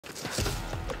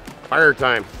Fire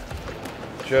time.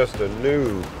 Just a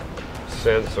new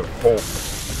sense of hope.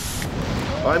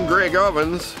 I'm Greg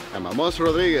Ovens. I'm Amós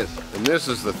Rodriguez. And this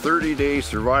is the 30-day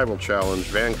survival challenge,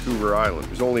 Vancouver Island.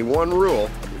 There's only one rule.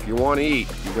 If you want to eat,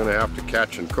 you're going to have to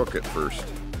catch and cook it first.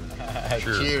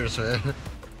 Cheers, man.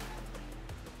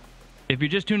 If you're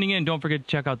just tuning in, don't forget to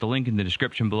check out the link in the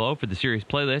description below for the series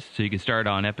playlist so you can start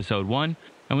on episode 1.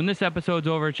 And when this episode's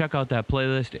over, check out that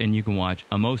playlist and you can watch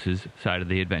Amós' side of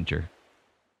the adventure.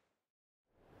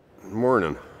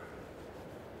 Morning.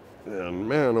 And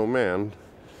man, oh man,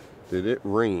 did it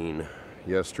rain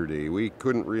yesterday. We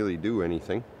couldn't really do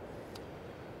anything.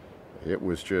 It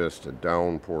was just a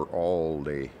downpour all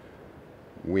day.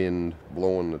 Wind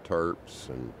blowing the tarps,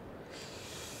 and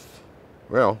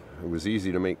well, it was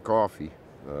easy to make coffee.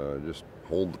 Just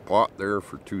hold the pot there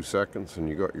for 2 seconds and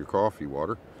you got your coffee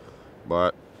water.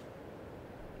 But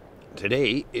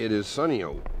today it is sunny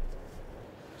out,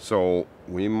 so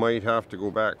we might have to go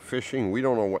back fishing. We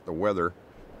don't know what the weather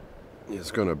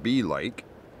is going to be like,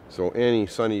 so any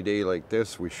sunny day like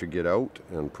this we should get out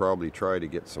and probably try to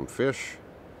get some fish.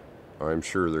 I'm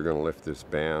sure they're going to lift this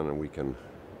ban and we can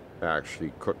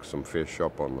actually cook some fish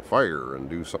up on the fire, and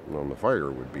do something on the fire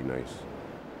would be nice.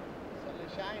 Sun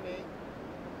is shining.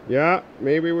 Yeah,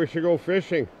 maybe we should go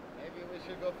fishing. Maybe we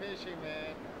should go fishing,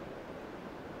 man.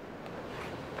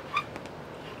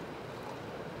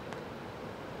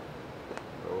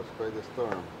 That was quite a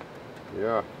storm.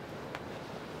 Yeah.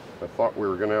 I thought we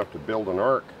were going to have to build an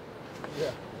ark. Yeah.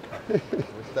 We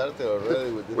started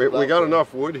already with this. We got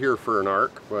enough wood here for an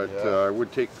ark, but yeah. It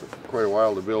would take quite a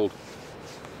while to build.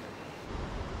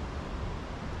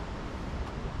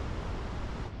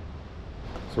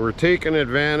 So we're taking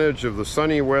advantage of the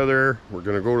sunny weather. We're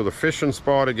going to go to the fishing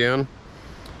spot again,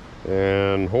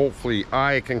 and hopefully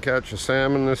I can catch a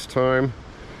salmon this time.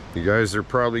 You guys are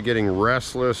probably getting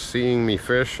restless seeing me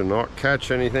fish and not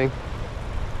catch anything.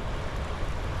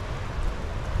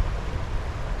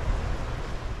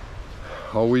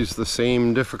 Always the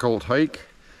same difficult hike.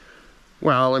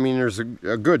 Well, I mean, there's a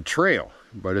good trail,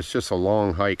 but it's just a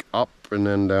long hike up and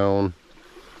then down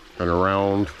and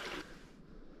around.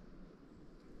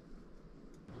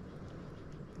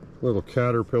 Little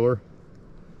caterpillar.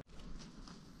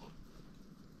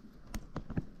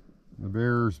 The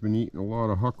bear's been eating a lot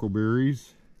of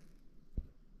huckleberries.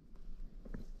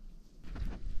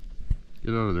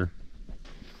 Get out of there.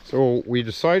 So we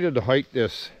decided to hike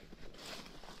this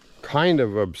kind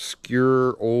of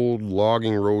obscure old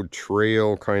logging road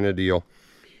trail kind of deal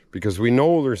because we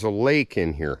know there's a lake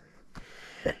in here.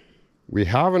 We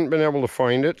haven't been able to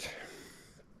find it,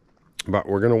 but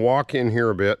we're going to walk in here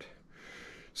a bit,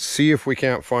 see if we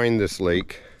can't find this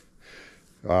lake,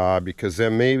 because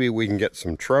then maybe we can get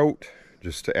some trout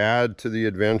just to add to the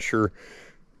adventure,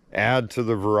 add to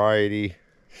the variety.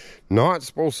 Not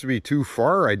supposed to be too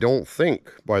far, I don't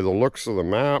think, by the looks of the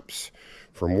maps,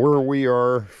 from where we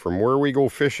are, from where we go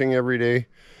fishing every day.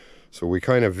 So we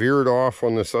kind of veered off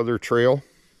on this other trail,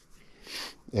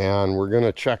 and we're going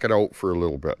to check it out for a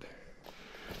little bit.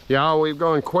 Yeah, we've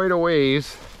gone quite a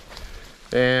ways,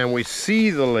 and we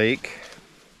see the lake,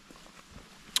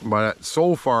 but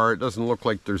so far it doesn't look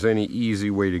like there's any easy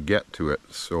way to get to it.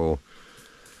 So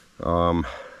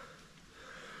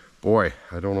boy,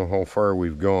 I don't know how far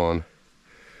we've gone.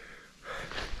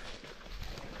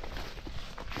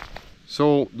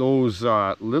 So those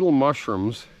little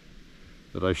mushrooms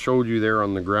that I showed you there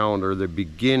on the ground are the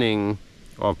beginning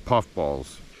of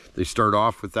puffballs. They start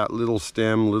off with that little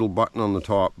stem, little button on the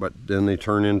top, but then they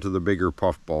turn into the bigger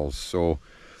puffballs. So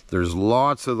there's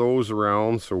lots of those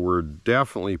around, so we're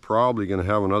definitely probably going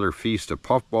to have another feast of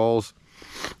puffballs.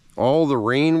 All the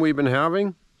rain we've been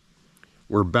having,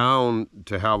 we're bound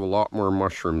to have a lot more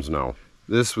mushrooms now.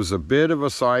 This was a bit of a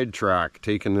sidetrack,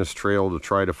 taking this trail to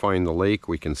try to find the lake.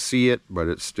 We can see it, but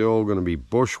it's still going to be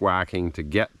bushwhacking to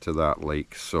get to that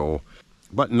lake. So,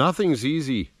 but nothing's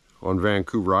easy on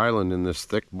Vancouver Island in this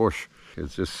thick bush.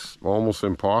 It's just almost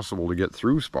impossible to get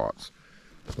through spots.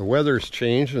 The weather's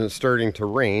changed and it's starting to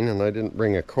rain, and I didn't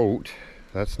bring a coat.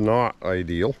 That's not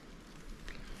ideal.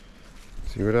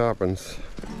 See what happens.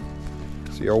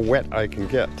 See how wet I can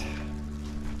get.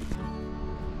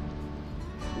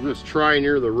 I'll just try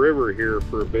near the river here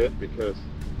for a bit because,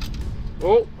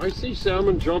 oh, I see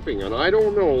salmon jumping, and I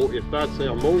don't know if that's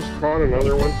Amós caught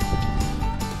another one.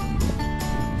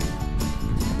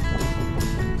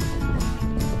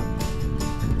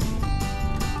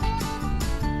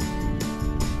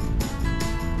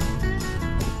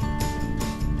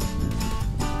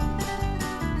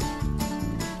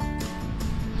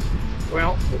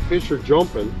 Well, the fish are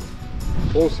jumping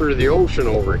closer to the ocean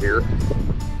over here.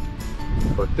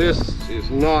 But this is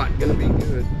not going to be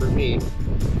good for me.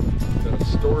 Got a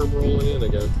storm rolling in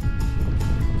again.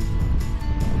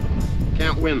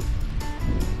 Can't win.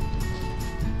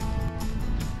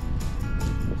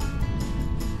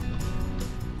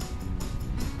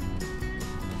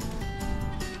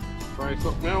 Try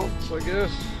something else, I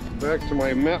guess. Back to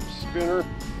my map spinner.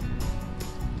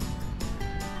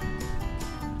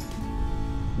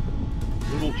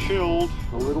 A little chilled,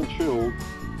 a little chilled.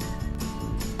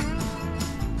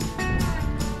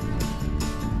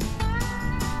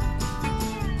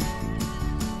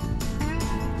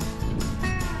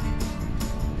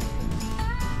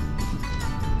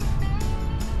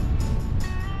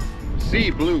 See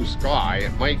blue sky,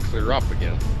 it might clear up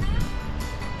again.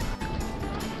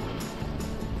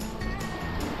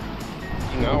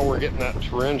 Now we're getting that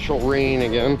torrential rain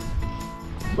again.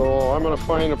 So I'm gonna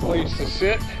find a place to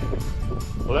sit.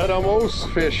 Let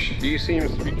Amós fish. He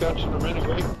seems to be catching them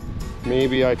anyway.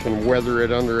 Maybe I can weather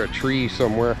it under a tree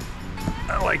somewhere.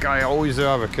 Like I always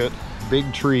advocate,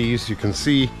 big trees. You can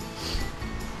see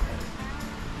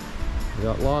we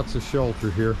got lots of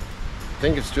shelter here. I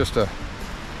think it's just a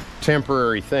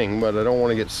temporary thing, but I don't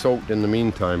want to get soaked in the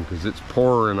meantime because it's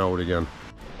pouring out again.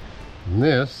 And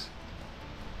this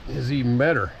is even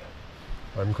better.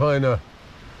 I'm kind of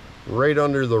right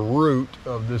under the root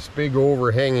of this big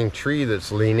overhanging tree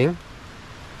that's leaning.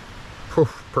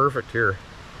 Poof, perfect here.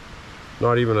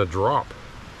 Not even a drop.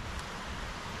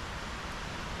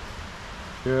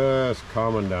 Just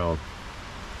calming down.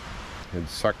 It'd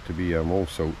suck to be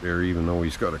Amós out there even though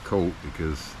he's got a coat,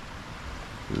 because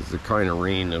it's the kind of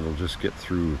rain that'll just get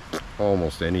through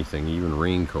almost anything, even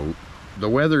raincoat. The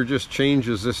weather just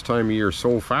changes this time of year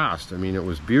so fast. I mean, it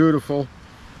was beautiful,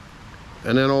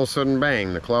 and then all of a sudden,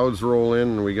 bang, the clouds roll in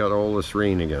and we got all this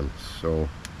rain again. So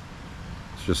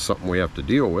it's just something we have to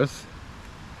deal with.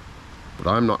 But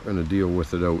I'm not going to deal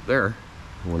with it out there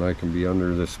when I can be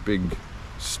under this big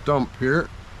stump here.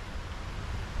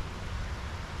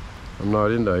 I'm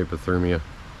not into hypothermia.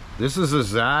 This is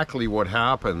exactly what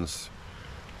happens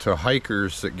to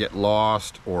hikers that get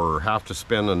lost or have to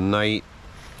spend a night.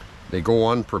 They go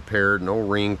unprepared, no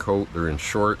raincoat, they're in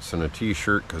shorts and a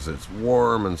t-shirt because it's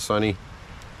warm and sunny,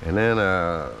 and then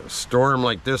a storm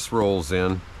like this rolls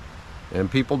in and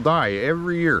people die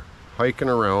every year hiking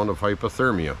around of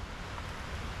hypothermia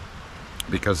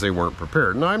because they weren't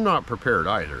prepared. And I'm not prepared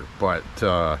either, but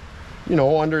you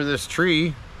know, under this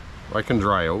tree I can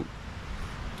dry out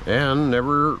and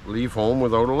never leave home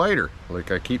without a lighter,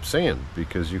 like I keep saying,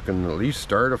 because you can at least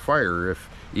start a fire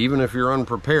even if you're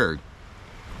unprepared.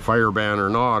 Fire ban or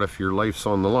not, if your life's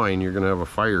on the line, you're gonna have a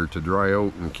fire to dry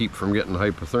out and keep from getting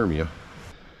hypothermia.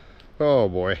 Oh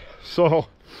boy. So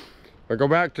I go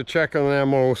back to check on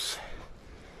Amós.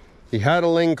 He had a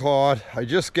lingcod. I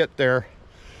just get there.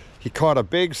 He caught a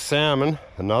big salmon,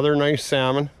 another nice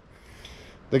salmon.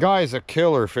 The guy's a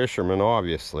killer fisherman,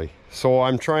 obviously. So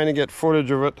I'm trying to get footage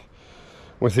of it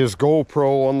with his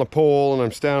GoPro on the pole, and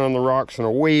I'm standing on the rocks and a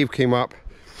wave came up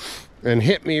and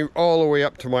hit me all the way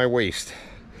up to my waist.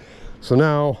 So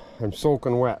now I'm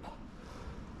soaking wet.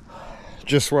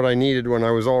 Just what I needed when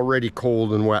I was already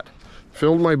cold and wet.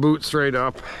 Filled my boots right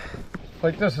up.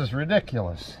 Like, this is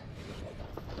ridiculous.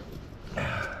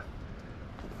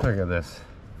 Look at this.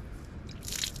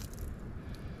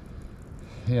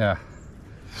 Yeah.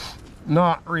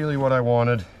 Not really what I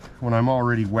wanted when I'm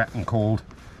already wet and cold.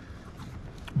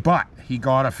 But he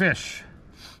got a fish.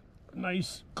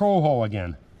 Nice coho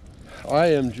again. I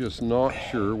am just not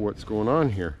sure what's going on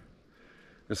here.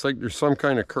 It's like there's some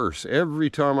kind of curse. Every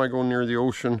time I go near the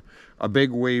ocean, a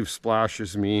big wave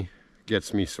splashes me,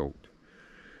 gets me soaked.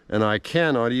 And I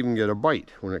cannot even get a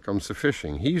bite when it comes to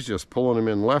fishing. He's just pulling them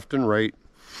in left and right.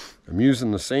 I'm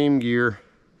using the same gear.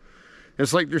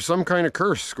 It's like there's some kind of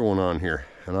curse going on here,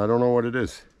 and I don't know what it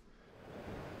is.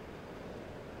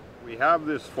 We have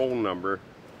this phone number.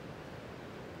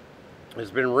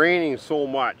 It's been raining so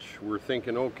much, we're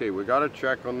thinking, okay, we got to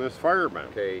check on this fire ban.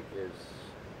 Okay,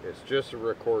 it's just a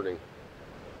recording.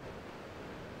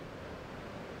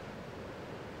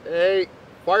 Hey,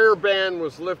 fire ban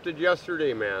was lifted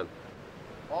yesterday, man.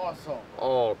 Awesome.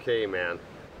 Okay, man.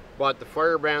 But the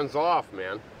fire ban's off,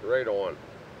 man. Right on.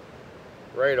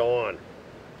 Right on.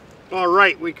 All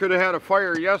right, we could have had a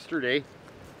fire yesterday,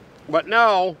 but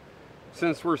now,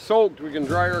 since we're soaked, we can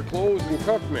dry our clothes and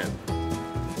cook, man.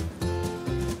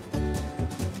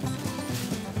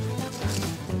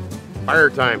 Fire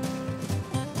time.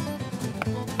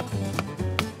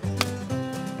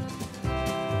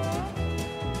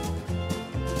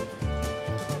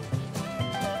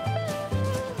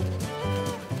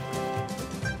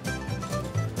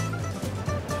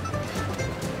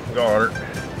 Got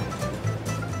her.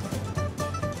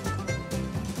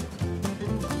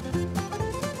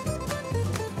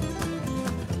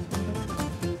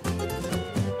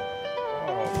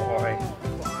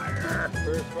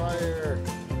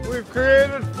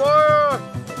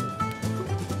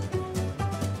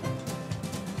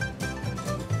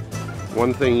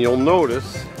 One thing you'll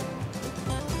notice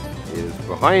is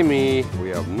behind me we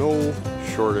have no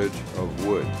shortage of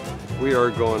wood. We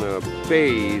are going to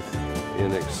bathe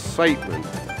in excitement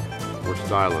for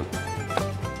styling.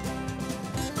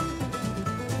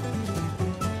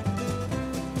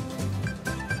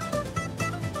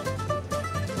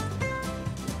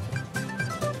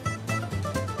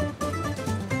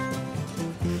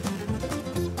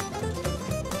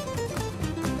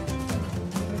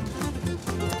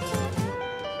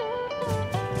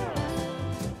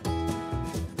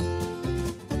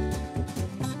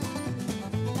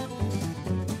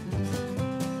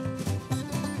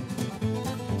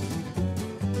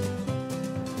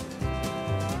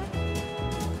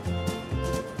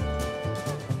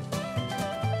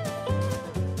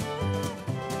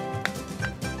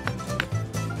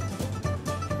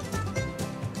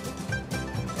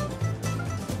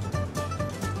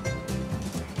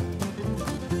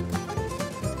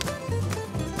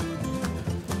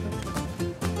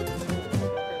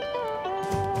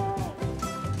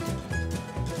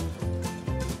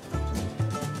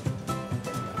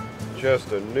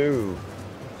 Just a new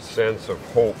sense of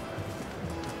hope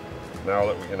now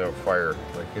that we can have fire.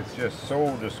 Like, it's just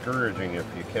so discouraging if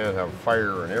you can't have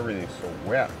fire and everything's so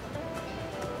wet.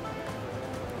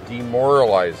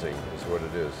 Demoralizing is what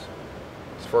it is.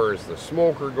 As far as the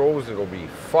smoker goes, it'll be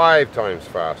 5 times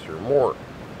faster, more.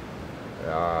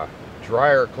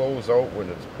 Dry our clothes out when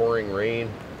it's pouring rain.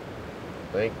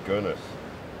 Thank goodness.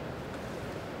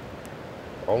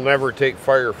 I'll never take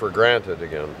fire for granted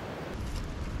again.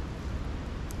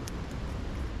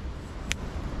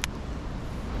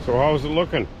 So how's it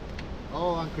looking?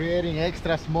 Oh, I'm creating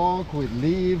extra smoke with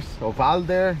leaves of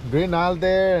alder, green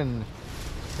alder, and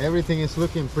everything is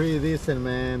looking pretty decent,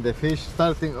 man. The fish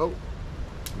starting, oh,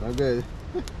 not good.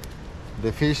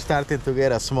 The fish starting to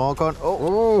get a smoke on.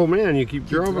 Oh man, you keep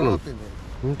dropping them.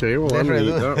 Okay, well I'm gonna eat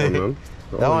that one then.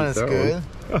 That one is good.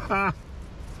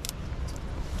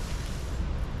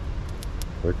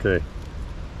 Okay,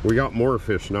 we got more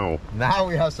fish now. Now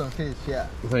we have some fish, yeah.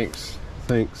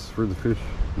 Thanks for the fish.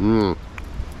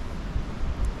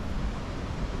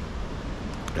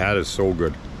 That is so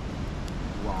good.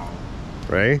 Wow.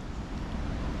 Right?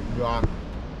 Yeah.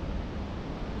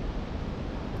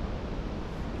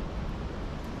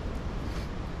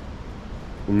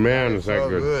 Man, is that so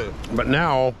good. But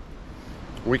now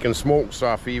we can smoke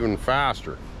stuff even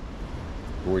faster.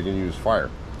 We can use fire.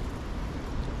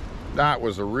 That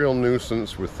was a real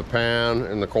nuisance with the pan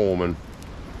and the Coleman.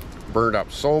 Burned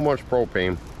up so much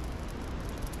propane.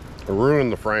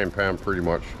 Ruined the frying pan pretty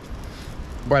much.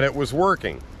 But it was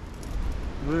working.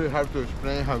 You really have to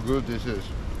explain how good this is.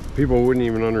 People wouldn't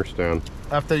even understand.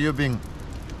 After you've been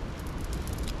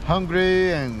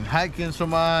hungry and hiking so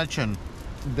much and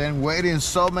then waiting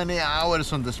so many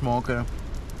hours on the smoker.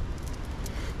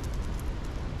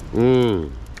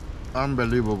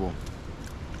 Unbelievable.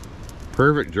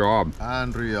 Perfect job.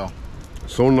 Unreal.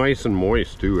 So nice and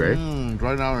moist too, eh?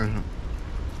 Right now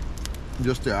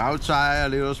just the outside, a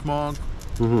little smoke,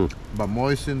 but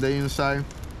moist in the inside.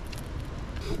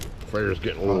 Fire's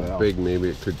getting a little big. Maybe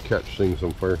it could catch things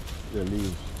on fire. The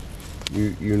leaves.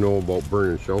 You know about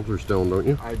burning shelters down, don't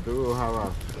you? I do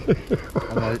have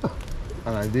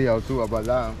an idea or two about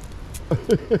that.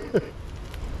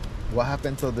 What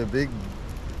happened to the big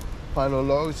pile of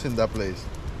logs in that place?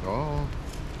 Oh,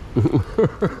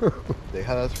 they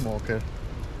had a smoker.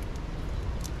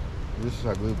 This is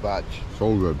a good batch.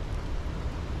 So good.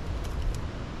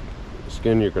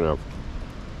 Skin you can have.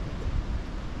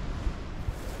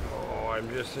 Oh, I'm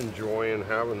just enjoying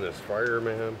having this fire,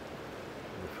 man.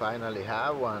 We finally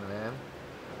have one, man.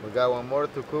 We got one more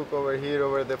to cook over here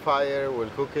over the fire. We'll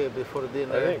cook it before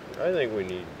dinner. I think we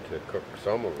need to cook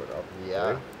some of it up.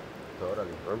 Yeah, right?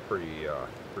 totally. I'm pretty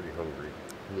hungry.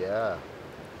 Yeah.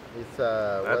 It's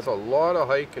That's a lot of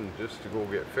hiking just to go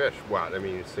get fish. Well, I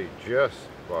mean, you say just,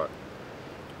 but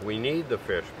we need the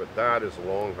fish, but that is a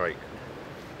long hike.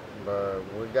 But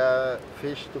we got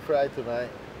fish to fry tonight.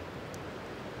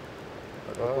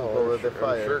 Oh,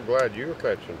 I'm sure glad you're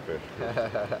catching fish.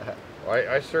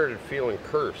 I started feeling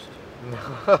cursed.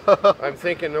 I'm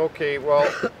thinking, okay,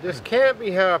 well, this can't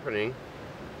be happening.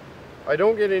 I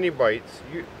don't get any bites.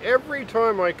 Every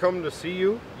time I come to see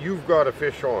you, you've got a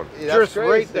fish on. Yeah, just crazy.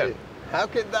 right then. How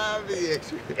can that be?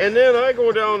 And then I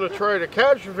go down to try to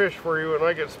catch a fish for you and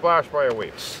I get splashed by a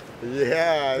wave.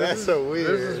 Yeah, that's so weird.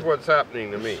 This is what's happening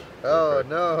to me. Oh, okay.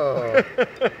 no.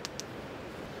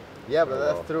 Yeah, but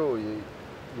that's true.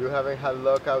 You haven't had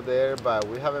luck out there, but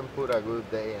we haven't put a good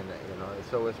day in it, you know.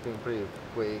 It's always been pretty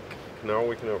quick. Now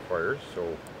we can have fires,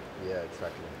 so... Yeah,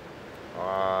 exactly.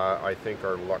 I think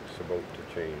our luck's about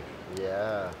to change.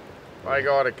 Yeah.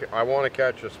 I want to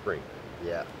catch a spring.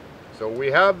 Yeah. So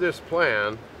we have this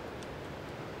plan.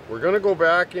 We're going to go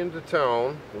back into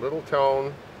town, little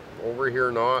town over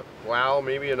here,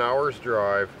 maybe an hour's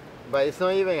drive. But it's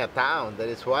not even a town. There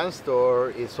is one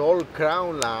store. It's all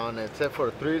crown lawn except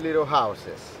for 3 little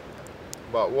houses.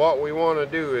 But what we want to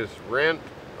do is rent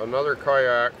another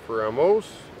kayak for Amós,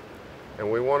 and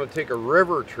we want to take a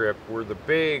river trip where the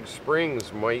big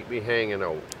springs might be hanging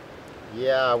out.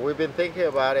 Yeah, we've been thinking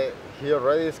about it. He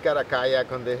already's got a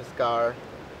kayak on this car.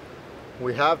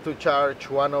 We have to charge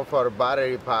one of our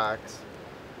battery packs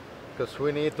because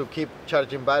we need to keep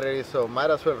charging batteries, so might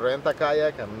as well rent a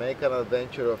kayak and make an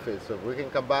adventure of it. So we can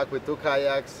come back with 2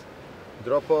 kayaks,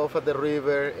 drop off at the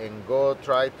river, and go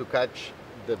try to catch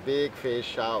the big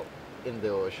fish out in the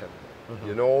ocean.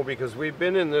 You know, because we've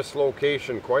been in this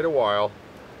location quite a while.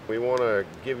 We want to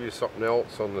give you something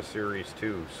else on the series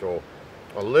too. So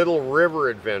a little river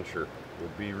adventure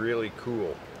would be really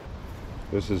cool.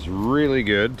 This is really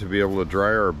good to be able to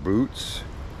dry our boots,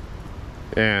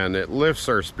 and it lifts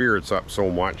our spirits up so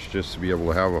much just to be able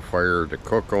to have a fire to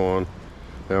cook on.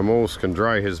 Amós can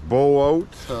dry his bow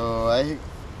out. So I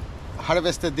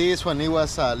harvested this when it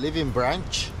was a living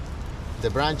branch. The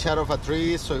branch out of a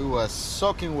tree, so it was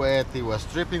soaking wet, it was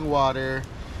dripping water.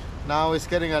 Now it's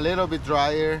getting a little bit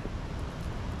drier,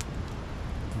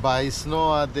 but it's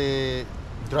not at the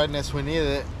dryness we need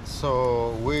it.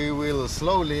 So we will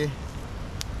slowly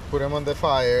put them on the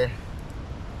fire,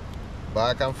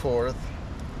 back and forth.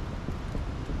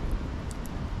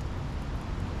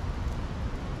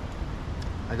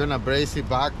 I'm gonna brace it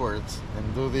backwards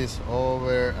and do this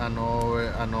over and over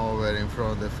and over in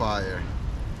front of the fire.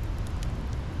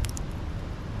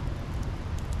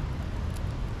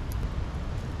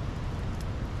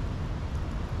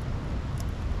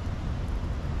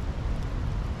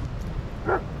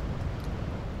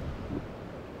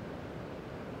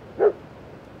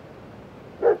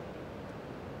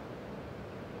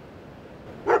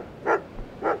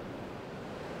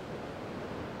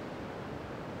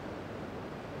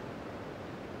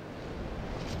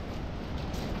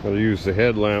 I'll use the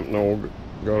headlamp now.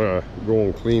 Gotta go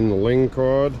and clean the ling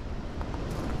cod.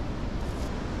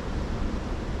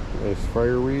 Nice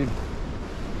fireweed.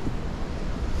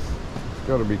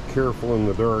 Gotta be careful in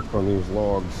the dark on these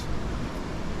logs.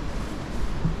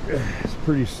 It's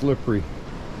pretty slippery.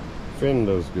 Finn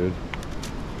does good.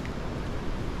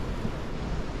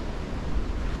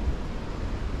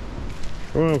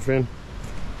 Come on, Finn.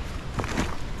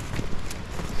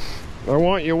 I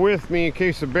want you with me in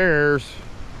case of bears.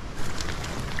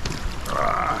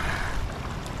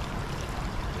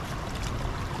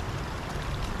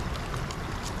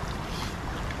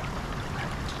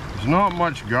 There's not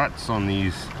much guts on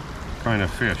these kind of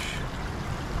fish,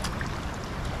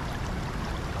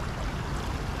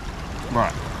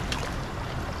 but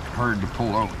hard to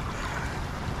pull out.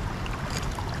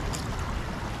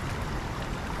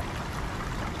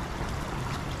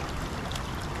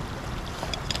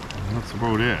 And that's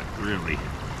about it, really.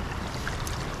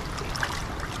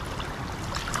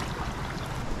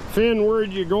 Finn,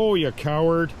 where'd you go, you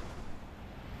coward?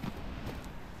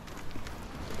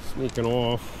 Sneaking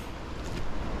off.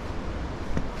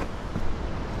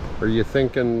 Are you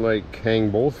thinking like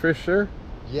hang both fish there?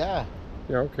 Yeah.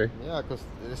 Yeah, okay. Yeah, because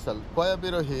there's quite a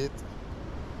bit of heat.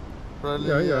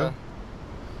 Probably, Yeah.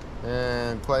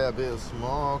 And quite a bit of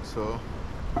smoke, so.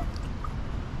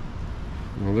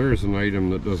 Well, there's an item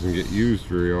that doesn't get used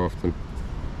very often.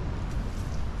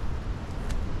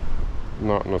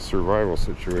 Not in a survival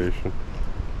situation.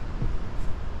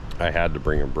 I had to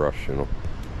bring a brush, you know,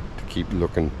 to keep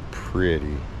looking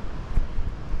pretty.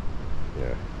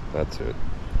 Yeah, that's it.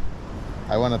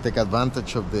 I want to take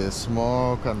advantage of the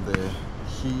smoke and the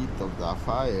heat of the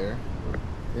fire,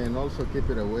 and also keep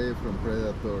it away from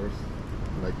predators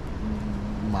like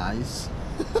mice.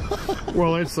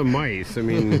 Well, it's the mice. I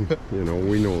mean, you know,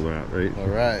 we know that, right? All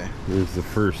right. Here's the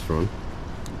first one.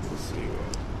 Let's see.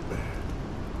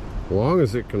 As long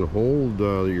as it can hold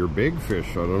your big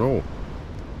fish, I don't know.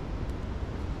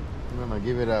 I'm gonna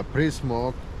give it a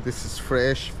pre-smoke. This is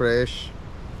fresh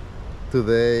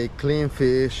today, clean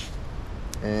fish.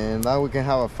 And now we can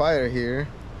have a fire here.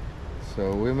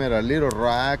 So we made a little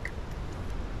rack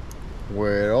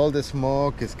where all the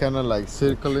smoke is kind of like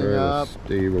circling up.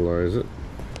 Stabilize it.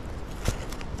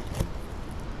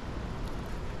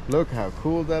 Look how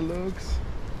cool that looks.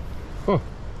 Huh.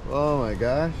 Oh my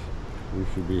gosh. You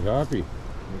should be happy.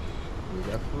 We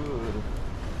got food.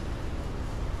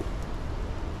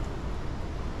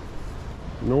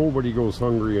 Nobody goes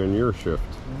hungry on your shift.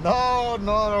 No,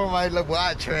 my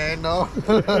watch, man. No,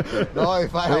 no,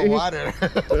 if I have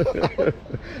water.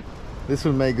 This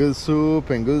will make good soup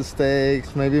and good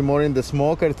steaks. Maybe more in the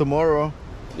smoker tomorrow.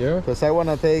 Yeah. Because I want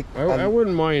to take. I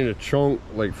wouldn't mind a chunk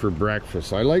like for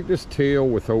breakfast. I like this tail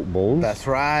without bones. That's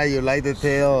right. You like the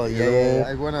tail. You Yeah, know. yeah.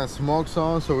 I want to smoke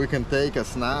some so we can take a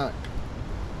snack.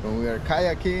 When we are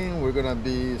kayaking, we're gonna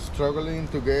be struggling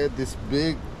to get this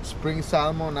big spring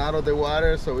salmon out of the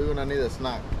water, so we're gonna need a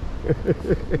snack.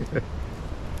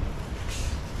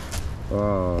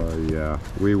 Yeah,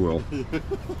 we will.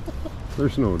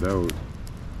 There's no doubt.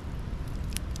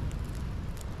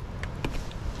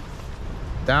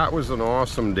 That was an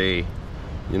awesome day.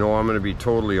 You know, I'm gonna be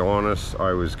totally honest,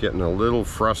 I was getting a little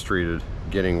frustrated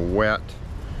getting wet,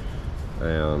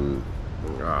 and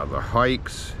the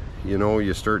hikes, you know,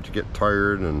 you start to get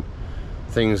tired and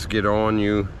things get on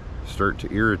you, start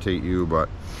to irritate you. But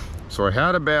so I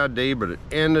had a bad day, but it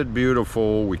ended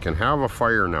beautiful. We can have a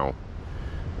fire now,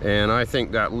 and I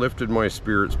think that lifted my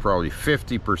spirits probably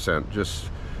 50%. Just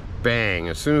bang,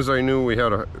 as soon as I knew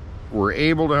we're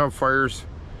able to have fires,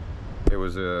 it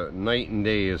was a night and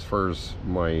day as far as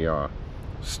my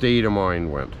state of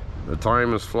mind went. The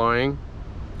time is flying.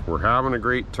 We're having a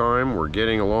great time. We're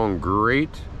getting along great.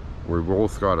 We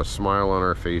both got a smile on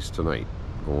our face tonight,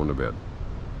 going to bed.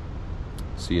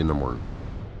 See you in the morning.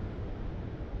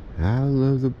 I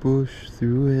love the bush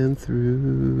through and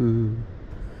through.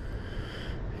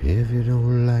 If you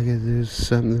don't like it, there's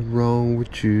something wrong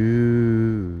with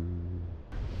you.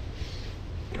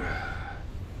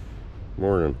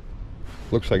 Morning.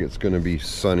 Looks like it's going to be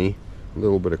sunny. A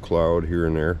little bit of cloud here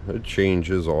and there. It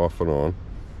changes off and on.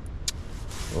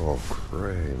 Oh,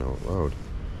 crying out loud.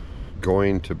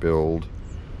 Going to build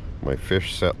my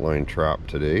fish set line trap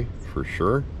today for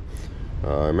sure.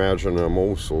 I imagine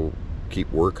Amós will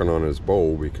keep working on his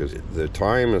bow because the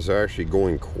time is actually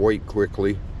going quite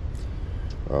quickly.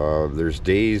 There's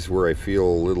days where I feel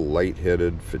a little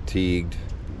lightheaded, fatigued.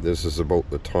 This is about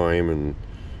the time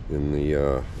in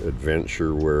the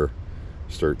adventure where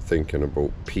I start thinking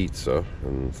about pizza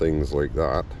and things like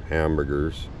that,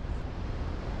 hamburgers.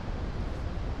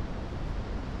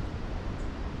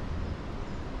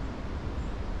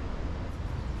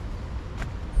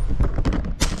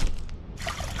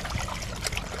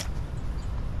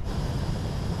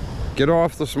 Get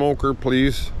off the smoker,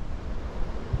 please.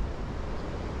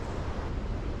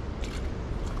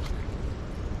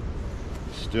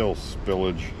 Still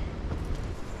spillage.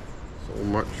 So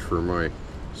much for my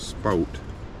spout.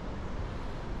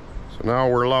 So now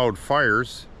we're allowed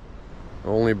fires. The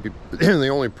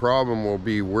only problem will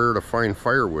be where to find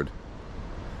firewood.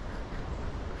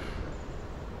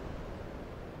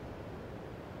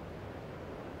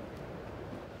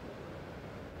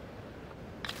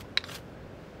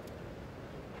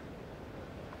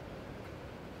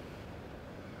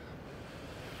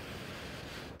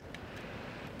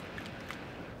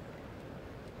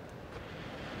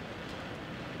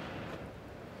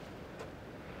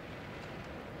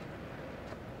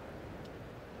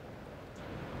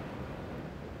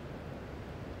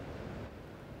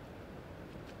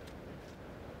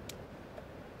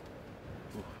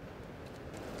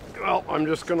 Well, I'm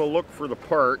just going to look for the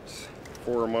parts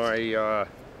for my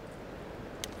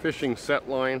fishing set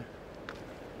line.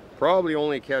 Probably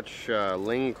only catch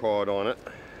ling cod on it.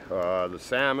 The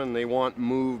salmon, they want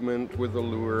movement with the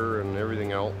lure and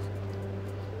everything else.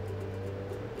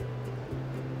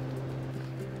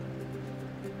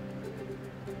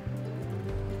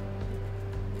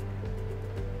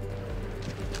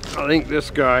 I think this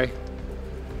guy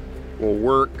will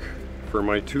work for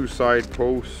my two side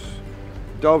posts.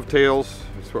 Dovetails,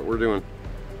 that's what we're doing,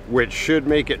 which should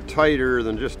make it tighter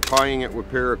than just tying it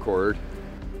with paracord.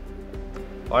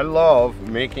 I love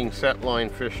making set line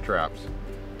fish traps.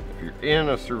 If you're in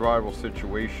a survival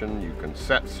situation, you can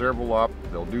set several up.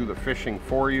 They'll do the fishing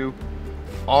for you,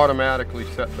 automatically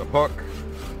set the hook.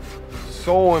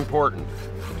 So important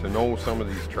to know some of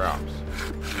these traps.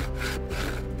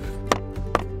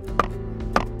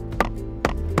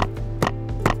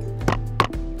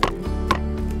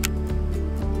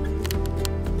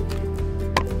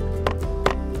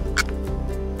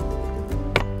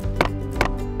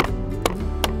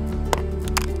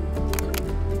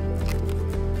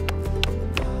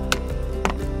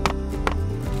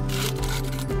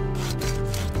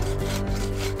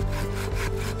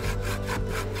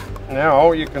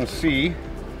 Now you can see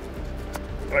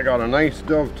I got a nice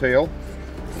dovetail.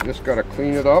 Just got to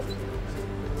clean it up.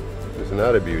 Isn't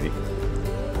that a beauty?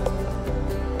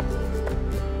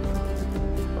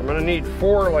 I'm going to need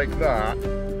 4 like that.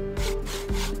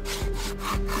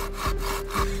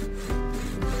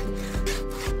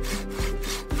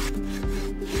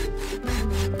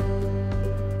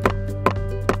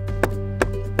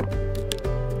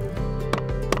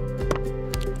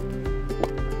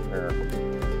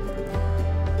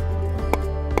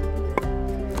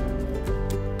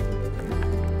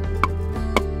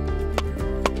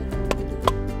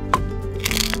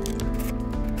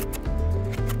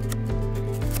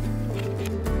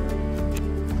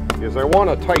 because I want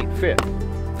a tight fit.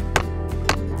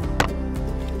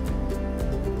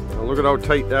 Now look at how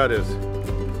tight that is.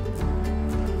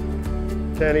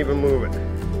 Can't even move it.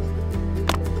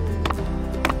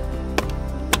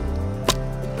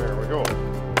 There we go.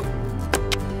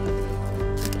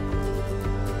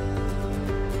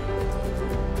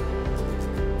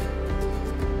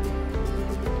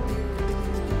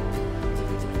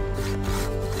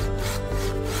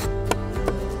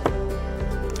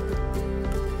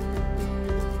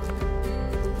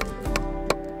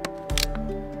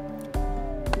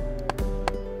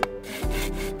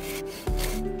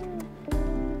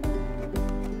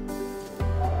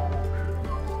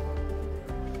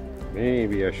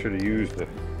 Maybe I should have used a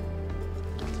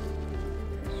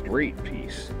straight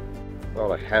piece.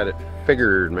 Thought I had it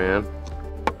figured, man.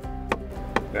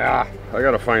 Ah, I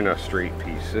gotta find a straight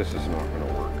piece. This is not gonna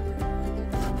work.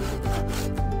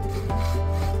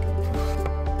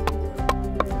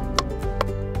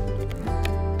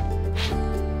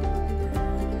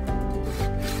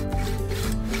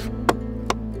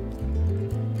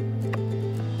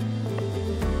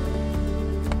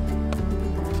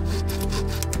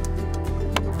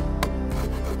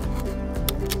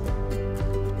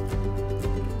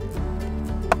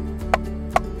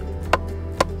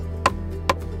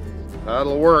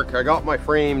 That'll work. I got my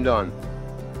frame done.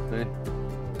 Okay.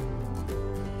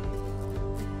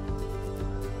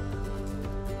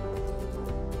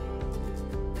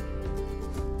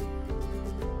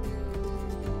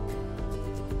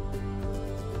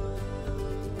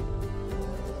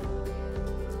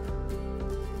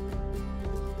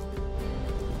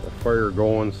 The fire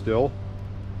going still.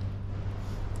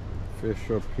 Fish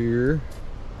up here,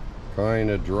 kind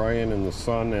of drying in the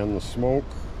sun and the smoke.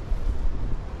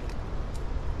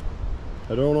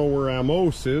 I don't know where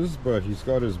Amós is, but he's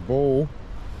got his bow.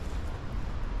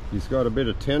 He's got a bit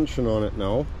of tension on it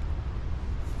now.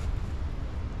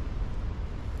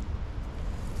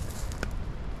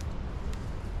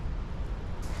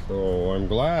 So I'm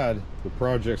glad the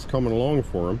project's coming along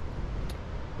for him.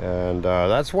 And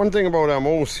that's one thing about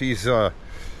Amós.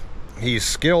 He's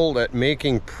skilled at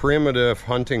making primitive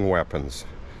hunting weapons.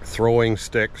 Throwing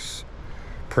sticks,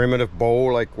 primitive bow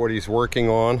like what he's working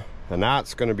on. And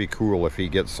that's going to be cool if he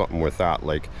gets something with that.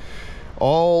 Like,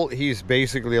 all he's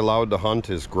basically allowed to hunt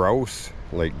is grouse,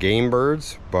 like game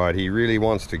birds, but he really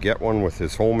wants to get one with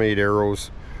his homemade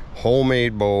arrows,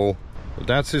 homemade bow. But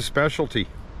that's his specialty,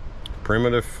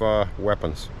 primitive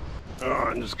weapons.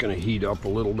 I'm just going to heat up a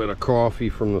little bit of coffee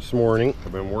from this morning.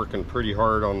 I've been working pretty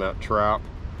hard on that trap.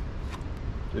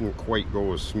 Didn't quite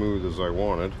go as smooth as I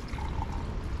wanted,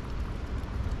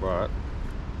 but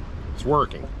it's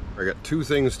working. I got two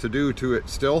things to do to it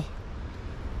still.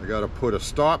 I got to put a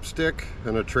stop stick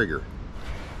and a trigger.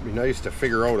 It'd be nice to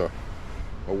figure out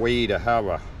a way to have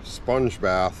a sponge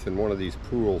bath in one of these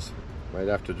pools. Might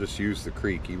have to just use the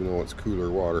creek even though it's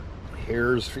cooler water.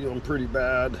 Hair's feeling pretty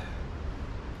bad.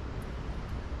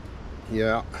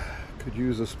 Yeah, could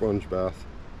use a sponge bath.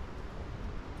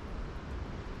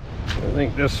 I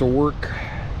think this will work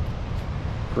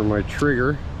for my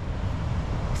trigger.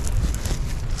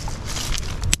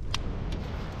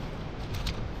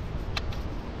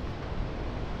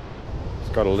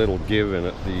 Got a little give in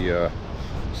it, the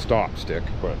stop stick,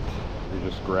 but you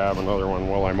just grab another one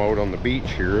while I'm out on the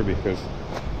beach here, because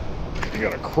you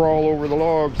gotta crawl over the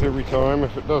logs every time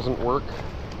if it doesn't work.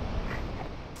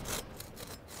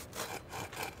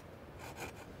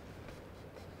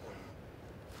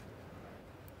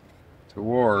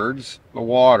 Towards the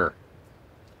water.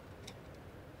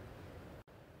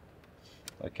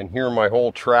 I can hear my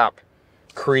whole trap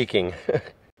creaking.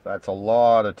 That's a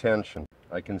lot of tension.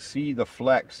 I can see the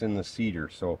flex in the cedar,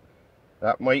 so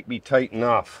that might be tight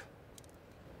enough.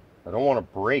 I don't want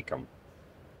to break them.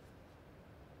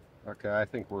 Okay, I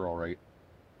think we're all right.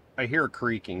 I hear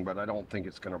creaking, but I don't think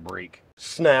it's going to break.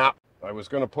 Snap! I was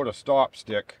going to put a stop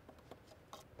stick,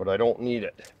 but I don't need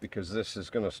it because this is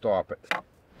going to stop it.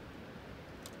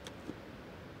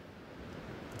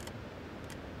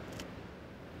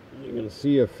 You can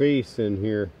see a face in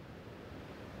here,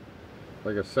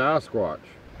 like a Sasquatch.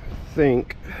 I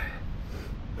think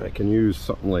I can use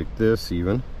something like this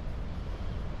even.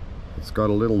 It's got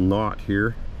a little knot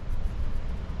here.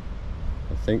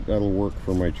 I think that'll work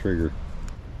for my trigger.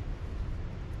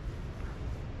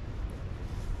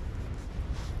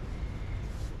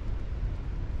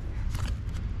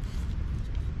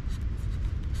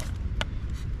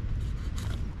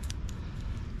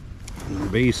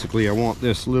 And basically I want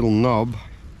this little nub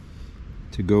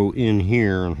to go in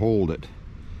here and hold it.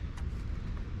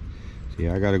 See,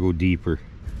 I gotta go deeper.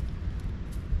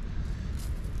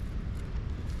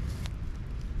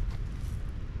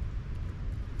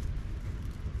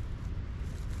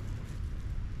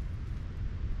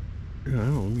 I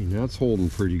mean, that's holding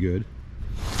pretty good.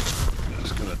 I'm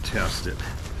just gonna test it.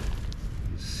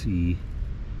 See,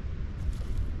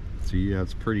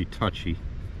 that's pretty touchy.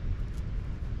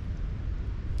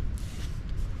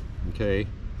 Okay,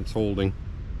 it's holding.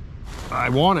 I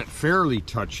want it fairly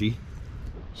touchy.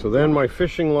 So then my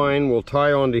fishing line will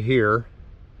tie onto here,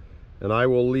 and I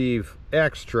will leave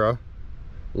extra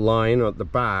line at the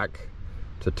back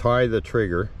to tie the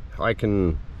trigger. I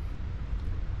can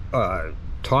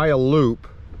tie a loop,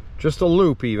 just a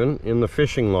loop even, in the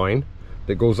fishing line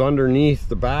that goes underneath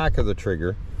the back of the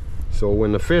trigger. So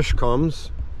when the fish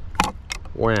comes,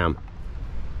 wham,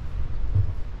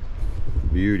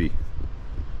 beauty.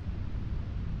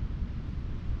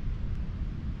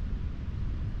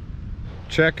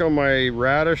 Check on my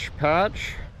radish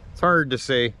patch. It's hard to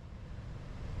say if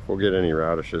we'll get any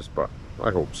radishes, but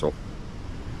I hope so.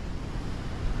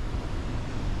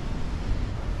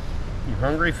 You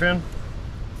hungry, Finn?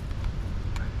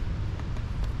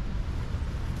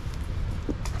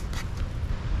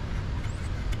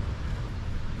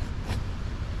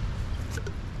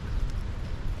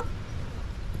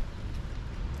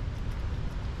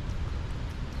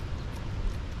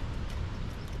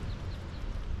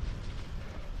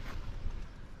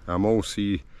 Amós,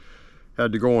 he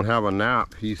had to go and have a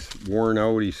nap. He's worn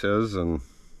out, he says, and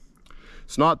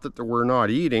it's not that we're not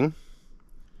eating.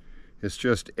 It's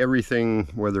just everything,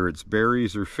 whether it's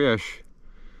berries or fish,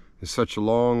 is such a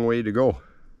long way to go.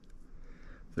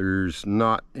 There's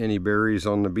not any berries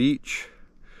on the beach.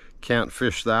 Can't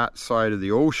fish that side of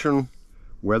the ocean.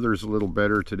 Weather's a little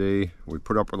better today. We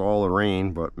put up with all the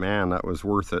rain, but man, that was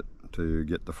worth it to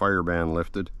get the fire ban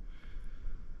lifted.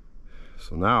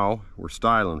 So now we're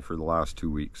styling for the last 2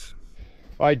 weeks.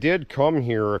 I did come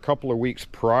here a couple of weeks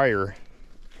prior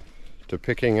to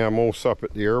picking Amós up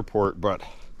at the airport, but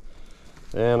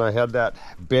and I had that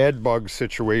bed bug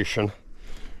situation,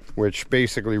 which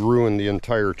basically ruined the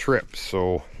entire trip.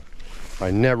 So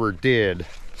I never did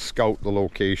scout the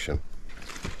location.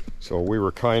 So we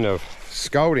were kind of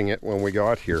scouting it when we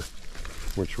got here,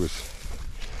 which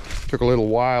took a little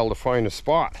while to find a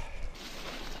spot.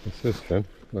 What's this, Finn?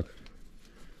 Look.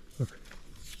 Look.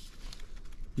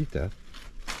 Eat that.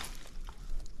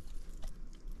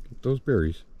 Get those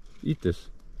berries. Eat this.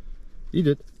 Eat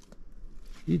it.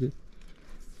 Eat it.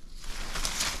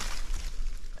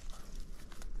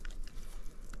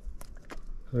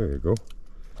 There you go.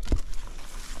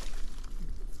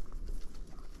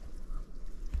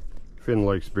 Finn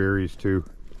likes berries too.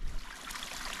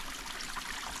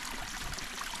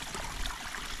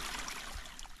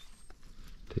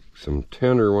 Take some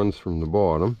tender ones from the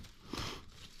bottom.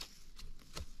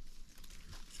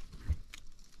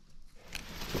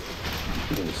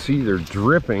 You can see they're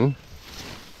dripping,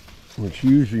 which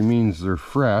usually means they're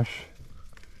fresh.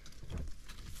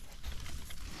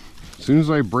 As soon as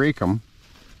I break them,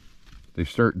 they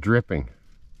start dripping.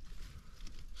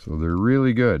 So they're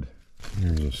really good.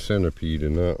 There's a centipede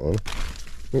in that one.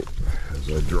 Oh, as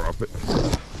I drop it.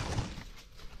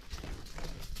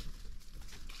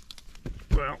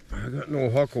 Well, I got no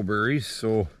huckleberries,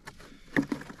 so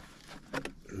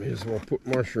may as well put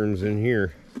mushrooms in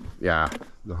here. Yeah,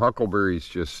 the huckleberries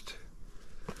just,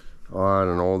 I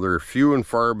don't know, they're few and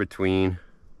far between.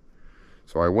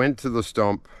 So I went to the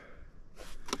stump,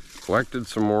 collected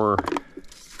some more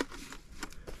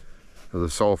of the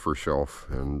sulfur shelf,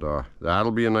 and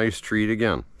that'll be a nice treat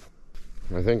again.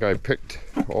 I think I picked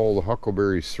all the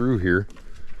huckleberries through here.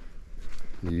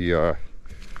 The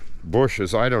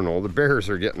bushes, I don't know, the bears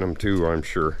are getting them too, I'm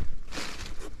sure.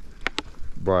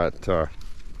 But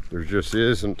there just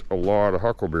isn't a lot of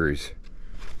huckleberries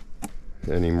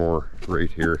anymore right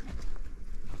here.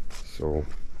 So,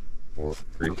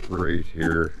 right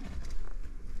here.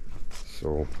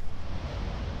 So,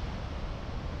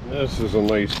 this is a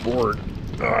nice board,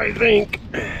 I think.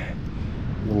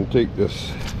 I'm gonna take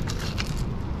this.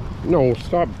 No,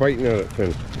 stop biting at it,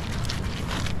 Finn.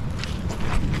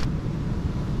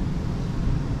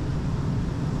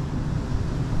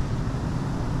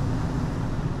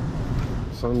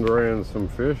 Sun drying some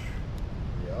fish.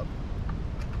 Yep.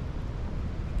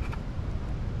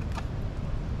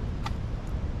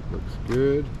 Looks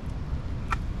good.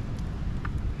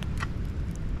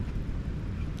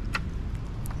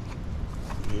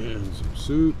 And some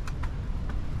soup.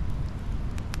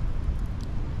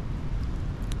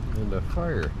 And a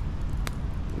fire.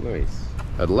 Nice.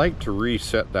 I'd like to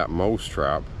reset that mouse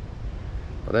trap,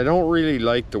 but I don't really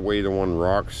like the way the one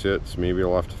rock sits. Maybe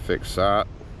I'll have to fix that.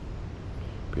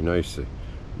 Be nice to,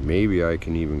 maybe I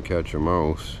can even catch a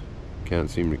mouse. Can't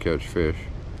seem to catch fish.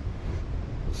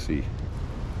 Let's see.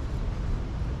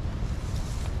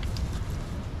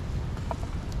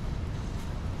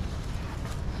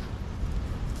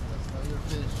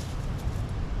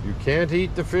 Can't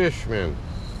eat the fish, man.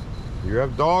 You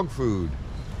have dog food.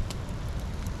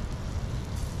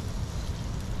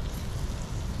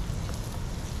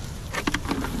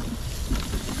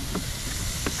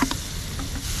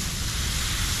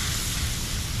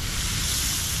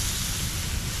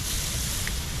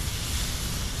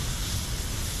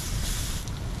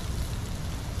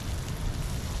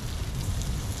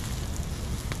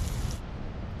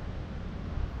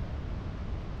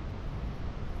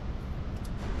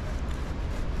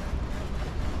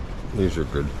 These are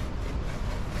good.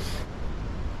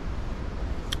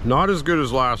 Not as good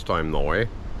as last time though, eh?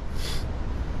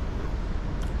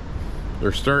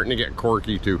 They're starting to get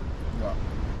corky too. Yeah.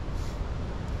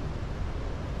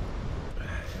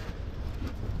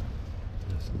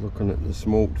 Just looking at the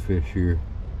smoked fish here.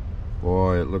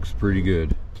 Boy, it looks pretty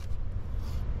good.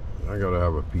 I gotta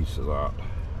have a piece of that.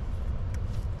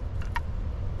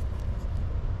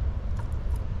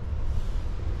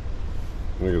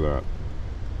 Look at that.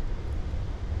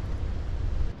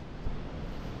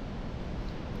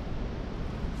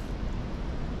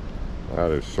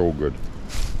 That is so good.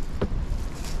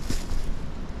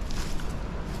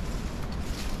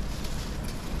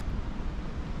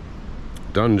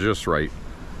 Done just right.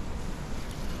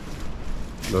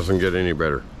 Doesn't get any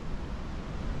better.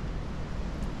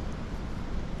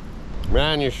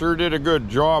 Man, you sure did a good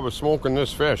job of smoking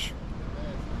this fish.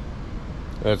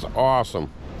 That's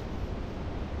awesome.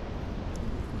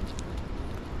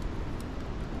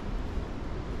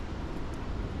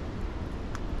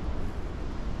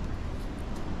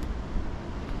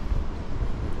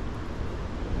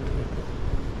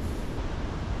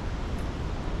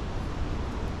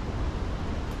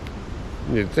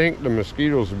 You'd think the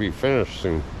mosquitoes would be finished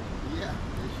soon. Yeah,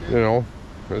 they should. You know,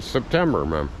 it's September,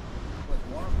 man.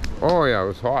 Oh yeah, it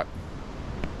was hot.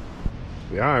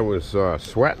 Yeah, I was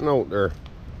sweating out there.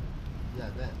 Yeah, I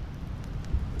bet.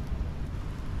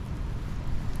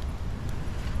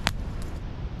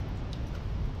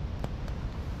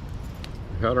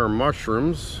 We had our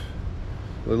mushrooms,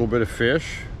 a little bit of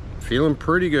fish, feeling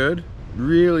pretty good.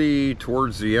 Really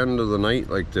towards the end of the night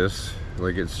like this,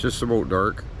 like it's just about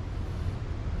dark,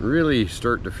 really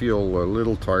start to feel a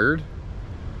little tired.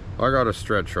 I gotta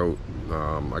stretch out.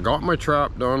 I got my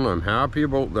trap done. I'm happy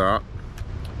about that.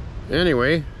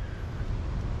 Anyway,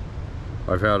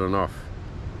 I've had enough.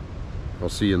 I'll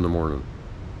see you in the morning.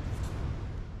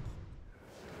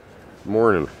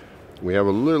 Morning. We have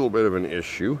a little bit of an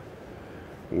issue.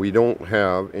 We don't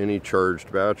have any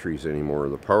charged batteries anymore.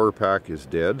 The power pack is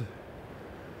dead.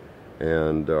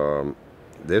 And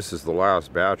this is the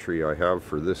last battery I have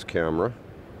for this camera.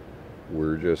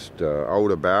 We're just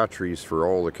out of batteries for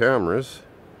all the cameras.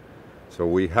 So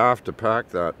we have to pack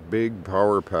that big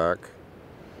power pack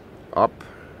up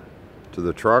to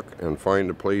the truck and find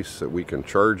a place that we can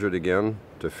charge it again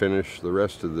to finish the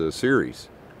rest of the series.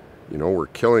 You know, we're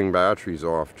killing batteries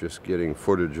off just getting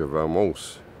footage of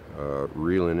Amós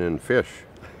reeling in fish.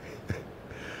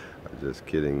 I'm just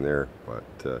kidding there,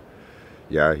 but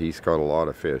yeah, he's caught a lot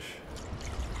of fish.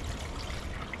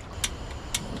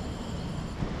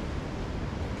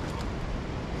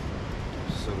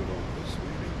 Set it on this way.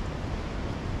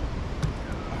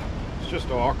 It's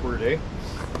just awkward, eh?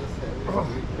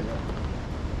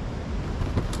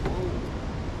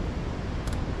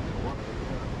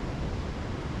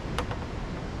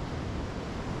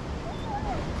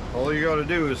 All you gotta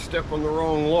do is step on the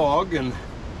wrong log and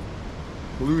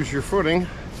lose your footing.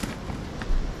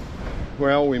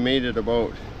 Well, we made it about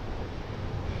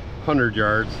 100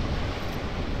 yards.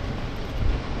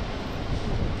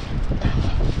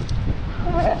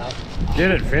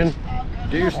 Get it, Finn.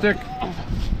 Get your stick.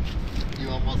 You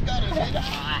almost got it, man.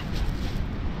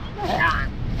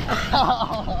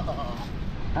 Oh,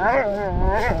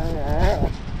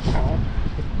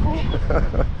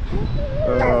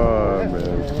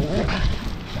 man.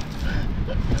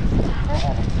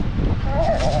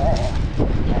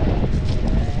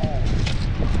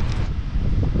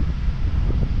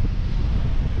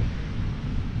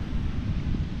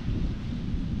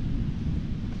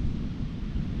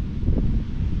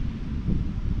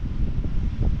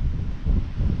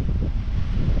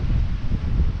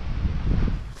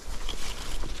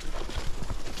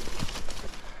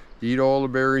 Eat all the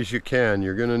berries you can.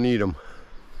 You're gonna need them.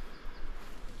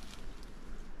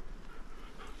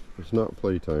 It's not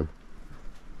playtime.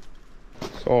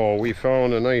 So we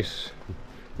found a nice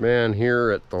man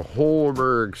here at the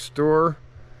Holberg store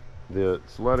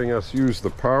that's letting us use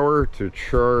the power to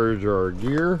charge our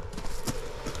gear.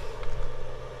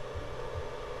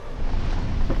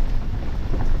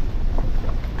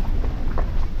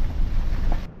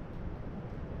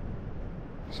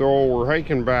 So we're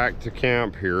hiking back to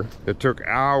camp here. It took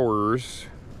hours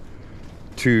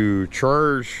to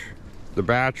charge the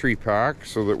battery pack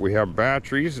so that we have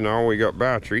batteries. Now we got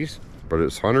batteries, but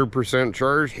it's 100%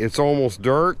 charged. It's almost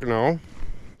dark now.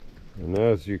 And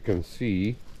as you can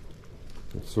see,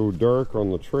 it's so dark on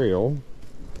the trail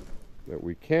that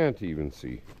we can't even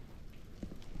see.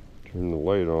 Turn the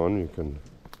light on, you can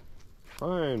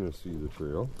kind of see the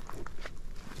trail.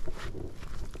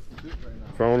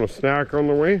 Found a snack on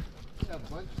the way? Yeah,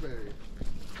 bunchberry.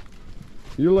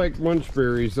 You like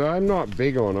munchberries. I'm not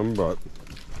big on them, but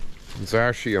it's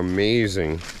actually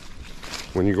amazing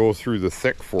when you go through the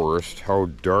thick forest how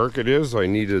dark it is. I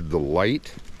needed the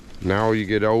light. Now you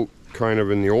get out kind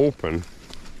of in the open,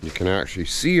 you can actually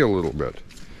see a little bit.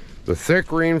 The thick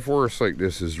rainforest like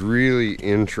this is really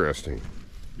interesting.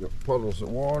 You got puddles of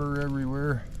water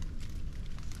everywhere,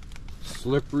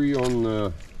 slippery on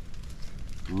the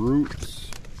roots.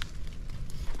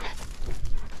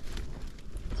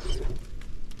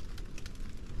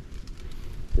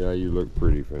 Yeah, you look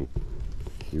pretty, Finn.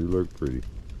 You look pretty.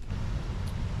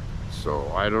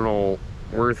 So, I don't know.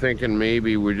 We're thinking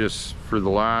maybe we just, for the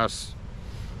last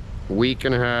week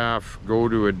and a half, go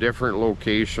to a different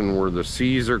location where the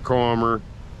seas are calmer,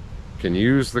 can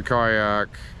use the kayak,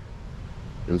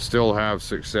 and still have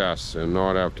success and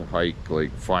not have to hike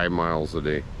like 5 miles a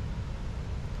day.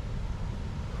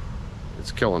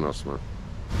 It's killing us, man.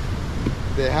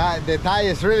 The tide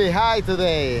is really high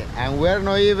today, and we're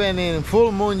not even in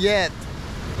full moon yet.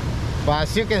 But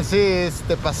as you can see, it's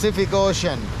the Pacific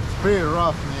Ocean. It's pretty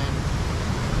rough,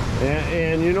 man.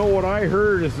 And you know what I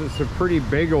heard is it's a pretty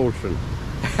big ocean.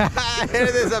 I heard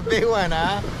it's a big one,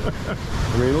 huh?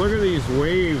 I mean, look at these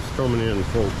waves coming in,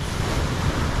 folks.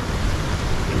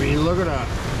 I mean, look at that.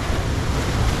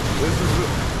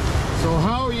 So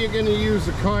how are you going to use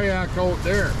a kayak out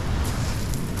there?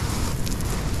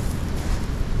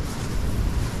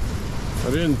 I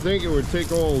didn't think it would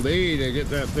take all day to get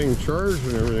that thing charged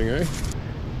and everything, eh?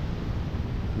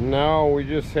 Now we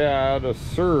just had a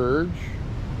surge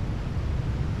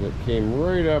that came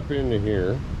right up into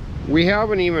here. We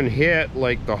haven't even hit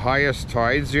like the highest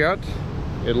tides yet.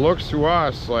 It looks to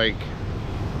us like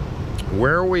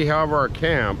where we have our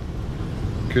camp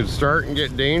could start and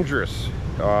get dangerous.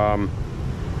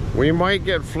 We might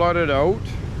get flooded out.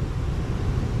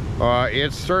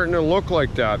 It's starting to look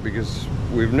like that because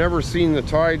we've never seen the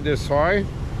tide this high,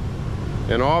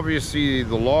 and obviously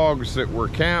the logs that we're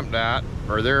camped at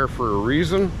are there for a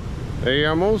reason. Hey,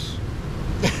 Amós?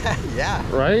 Yeah.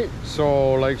 Right?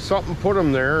 So like something put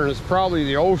them there, and it's probably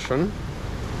the ocean.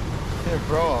 Yeah,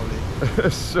 probably.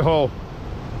 So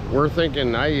we're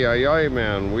thinking, ay,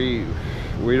 man, we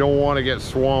don't want to get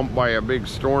swamped by a big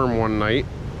storm one night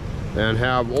and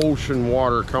have ocean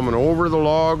water coming over the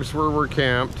logs where we're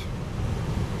camped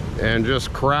and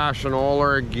just crashing all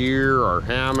our gear, our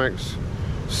hammocks,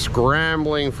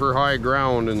 scrambling for high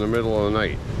ground in the middle of the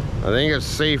night. I think it's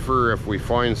safer if we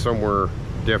find somewhere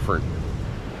different.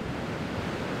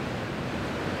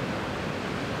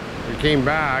 We came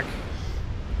back,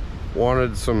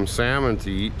 wanted some salmon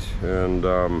to eat,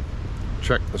 and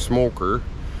checked the smoker.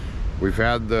 We've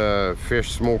had the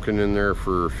fish smoking in there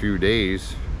for a few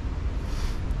days,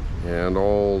 and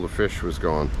all the fish was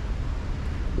gone.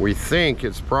 We think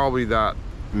it's probably that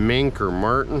mink or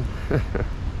martin.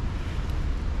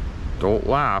 Don't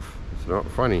laugh, it's not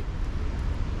funny.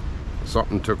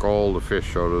 Something took all the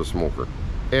fish out of the smoker.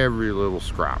 Every little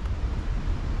scrap.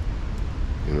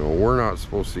 You know, we're not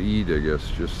supposed to eat, I guess,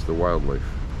 just the wildlife.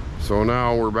 So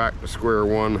now we're back to square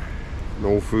one.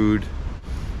 No food.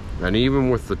 And even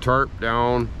with the tarp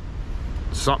down,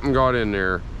 something got in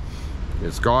there.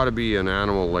 It's got to be an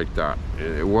animal like that.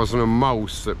 It wasn't a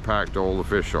mouse that packed all the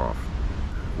fish off.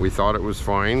 We thought it was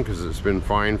fine because it's been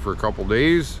fine for a couple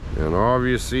days, and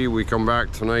obviously we come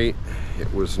back tonight,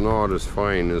 it was not as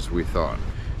fine as we thought.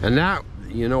 And that,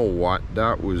 you know what,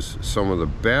 that was some of the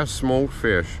best smoked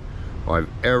fish I've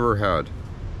ever had.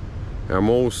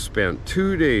 Amós spent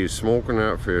 2 days smoking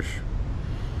that fish.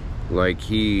 Like,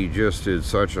 he just did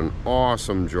such an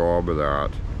awesome job of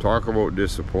that. Talk about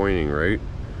disappointing, right?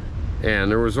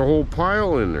 And there was a whole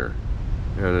pile in there,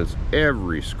 and it's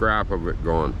every scrap of it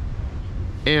gone.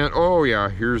 And oh yeah,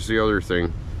 here's the other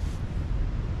thing.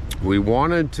 We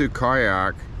wanted to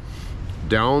kayak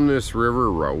down this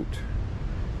river route,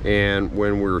 and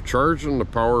when we were charging the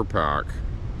power pack,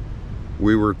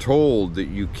 we were told that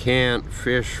you can't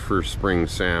fish for spring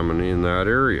salmon in that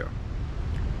area.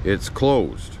 It's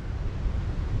closed.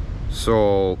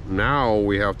 So now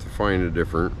we have to find a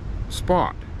different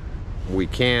spot. We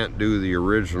can't do the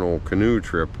original canoe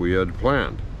trip we had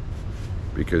planned.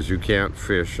 because you can't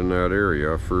fish in that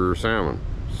area for salmon.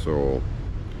 So,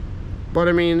 but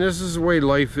I mean, this is the way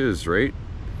life is, right?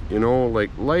 You know, like,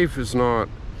 life is not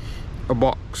a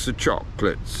box of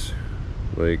chocolates.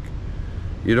 Like,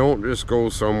 you don't just go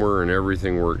somewhere and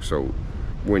everything works out.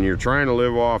 When you're trying to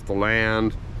live off the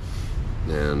land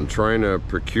and trying to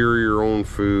procure your own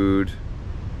food,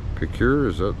 procure,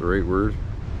 is that the right word?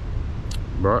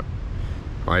 But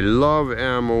I love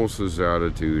Amos's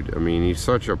attitude. I mean, he's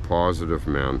such a positive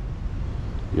man.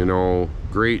 You know,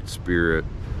 great spirit.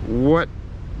 What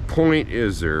point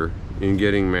is there in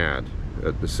getting mad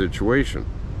at the situation?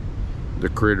 The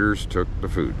critters took the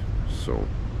food. So,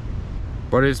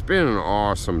 but it's been an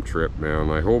awesome trip,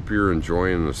 man. I hope you're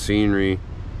enjoying the scenery.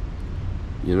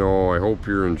 You know, I hope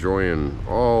you're enjoying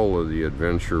all of the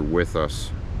adventure with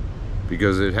us,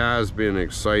 because it has been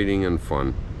exciting and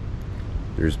fun.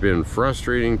 There's been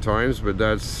frustrating times, but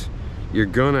that's, you're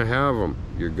gonna have them.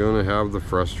 You're gonna have the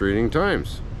frustrating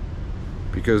times,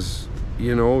 because,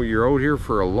 you know, you're out here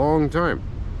for a long time,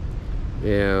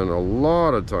 and a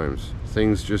lot of times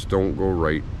things just don't go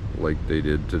right like they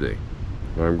did today.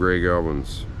 I'm Greg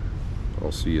Ovens.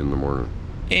 I'll see you in the morning.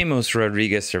 Amós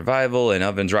Rodriguez Survival and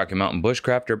Ovens Rocky Mountain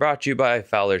Bushcraft are brought to you by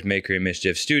Fowler's Makery and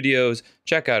Mischief Studios.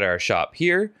 Check out our shop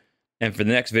here. And for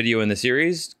the next video in the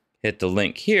series, hit the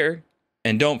link here.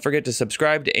 And don't forget to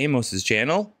subscribe to Amos's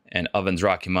channel and Ovens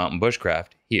Rocky Mountain Bushcraft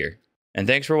here. And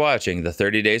thanks for watching the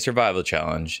 30-Day Survival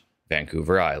Challenge,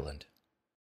 Vancouver Island.